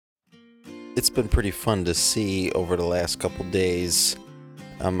It's been pretty fun to see over the last couple days.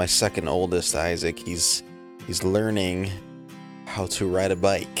 My second oldest, Isaac, he's learning how to ride a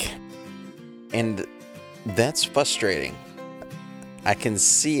bike, and that's frustrating. I can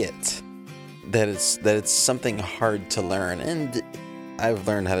see it that it's something hard to learn, and I've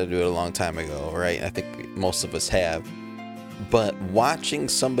learned how to do it a long time ago, right? I think most of us have. But watching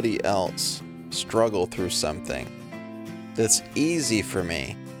somebody else struggle through something that's easy for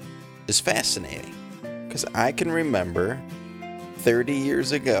me is fascinating, because I can remember 30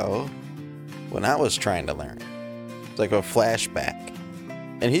 years ago when I was trying to learn. It's like a flashback,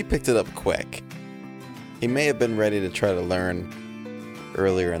 and he picked it up quick. He may have been ready to try to learn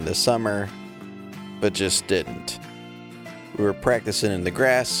earlier in the summer, but just didn't. We were practicing in the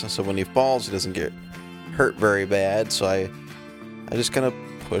grass, so when he falls, he doesn't get hurt very bad, so I just kind of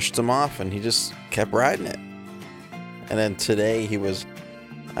pushed him off, and he just kept riding it. And then today he was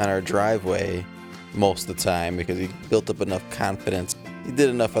on our driveway most of the time because he built up enough confidence. He did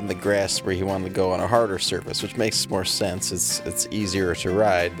enough on the grass where he wanted to go on a harder surface, which makes more sense. It's easier to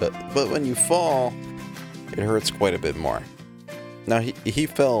ride, but when you fall, it hurts quite a bit more. Now, he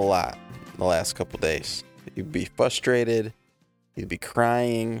fell a lot the last couple days. He'd be frustrated, he'd be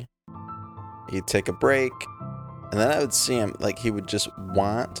crying, he'd take a break, and then I would see him, like, he would just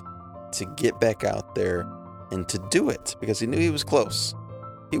want to get back out there and to do it because he knew he was close.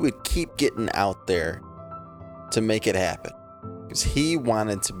 He would keep getting out there to make it happen because he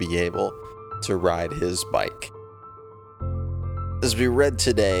wanted to be able to ride his bike. As we read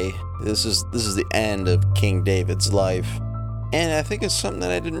today, this is the end of King David's life, and I think it's something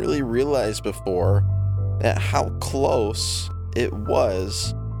that I didn't really realize before, that how close it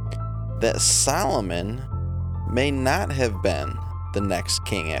was that Solomon may not have been the next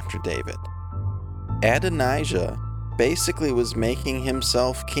king after David. Adonijah basically was making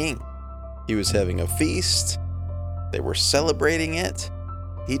himself king. He was having a feast. They were celebrating it.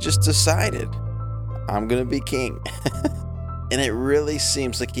 He just decided, I'm going to be king. And it really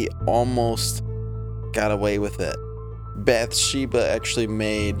seems like he almost got away with it. Bathsheba actually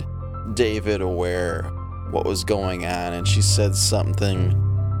made David aware what was going on, and she said something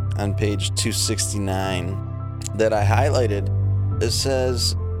on page 269 that I highlighted. It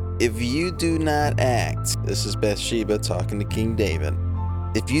says, if you do not act, this is Bathsheba talking to King David,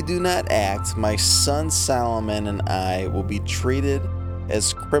 if you do not act, my son Solomon and I will be treated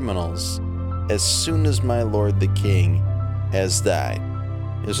as criminals as soon as my lord the king has died.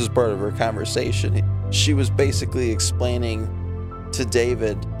 This was part of her conversation. She was basically explaining to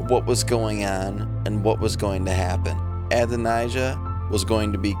David what was going on and what was going to happen. Adonijah was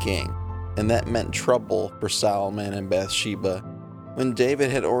going to be king, and that meant trouble for Solomon and Bathsheba, when David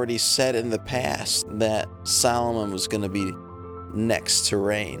had already said in the past that Solomon was going to be next to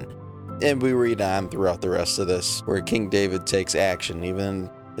reign. And we read on throughout the rest of this, where King David takes action, even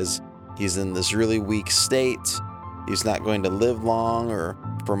as he's in this really weak state. He's not going to live long or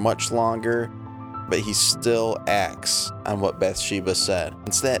for much longer, but he still acts on what Bathsheba said.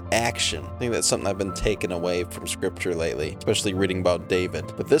 It's that action. I think that's something I've been taking away from scripture lately, especially reading about David.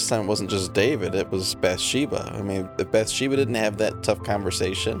 But this time it wasn't just David, it was Bathsheba. I mean, if Bathsheba didn't have that tough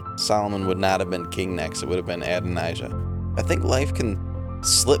conversation, Solomon would not have been king next. It would have been Adonijah. I think life can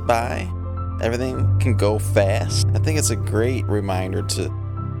slip by. Everything can go fast. I think it's a great reminder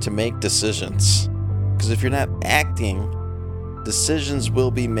to make decisions. Because if you're not acting, decisions will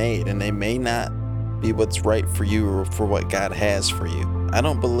be made, and they may not be what's right for you or for what God has for you. I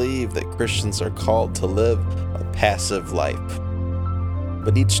don't believe that Christians are called to live a passive life.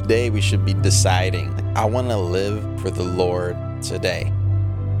 But each day we should be deciding, I want to live for the Lord today.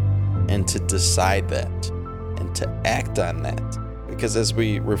 And to decide that and to act on that. Because as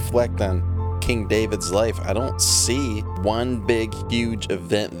we reflect on King David's life, I don't see one big, huge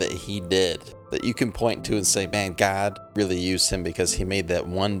event that he did that you can point to and say, man, God really used him because he made that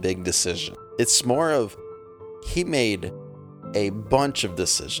one big decision. It's more of he made a bunch of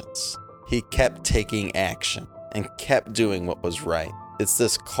decisions. He kept taking action and kept doing what was right. It's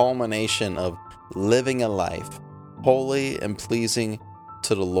this culmination of living a life holy and pleasing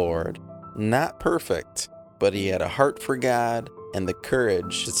to the Lord. Not perfect, but he had a heart for God and the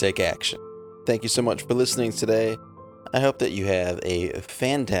courage to take action. Thank you so much for listening today. I hope that you have a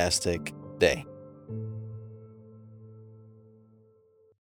fantastic day.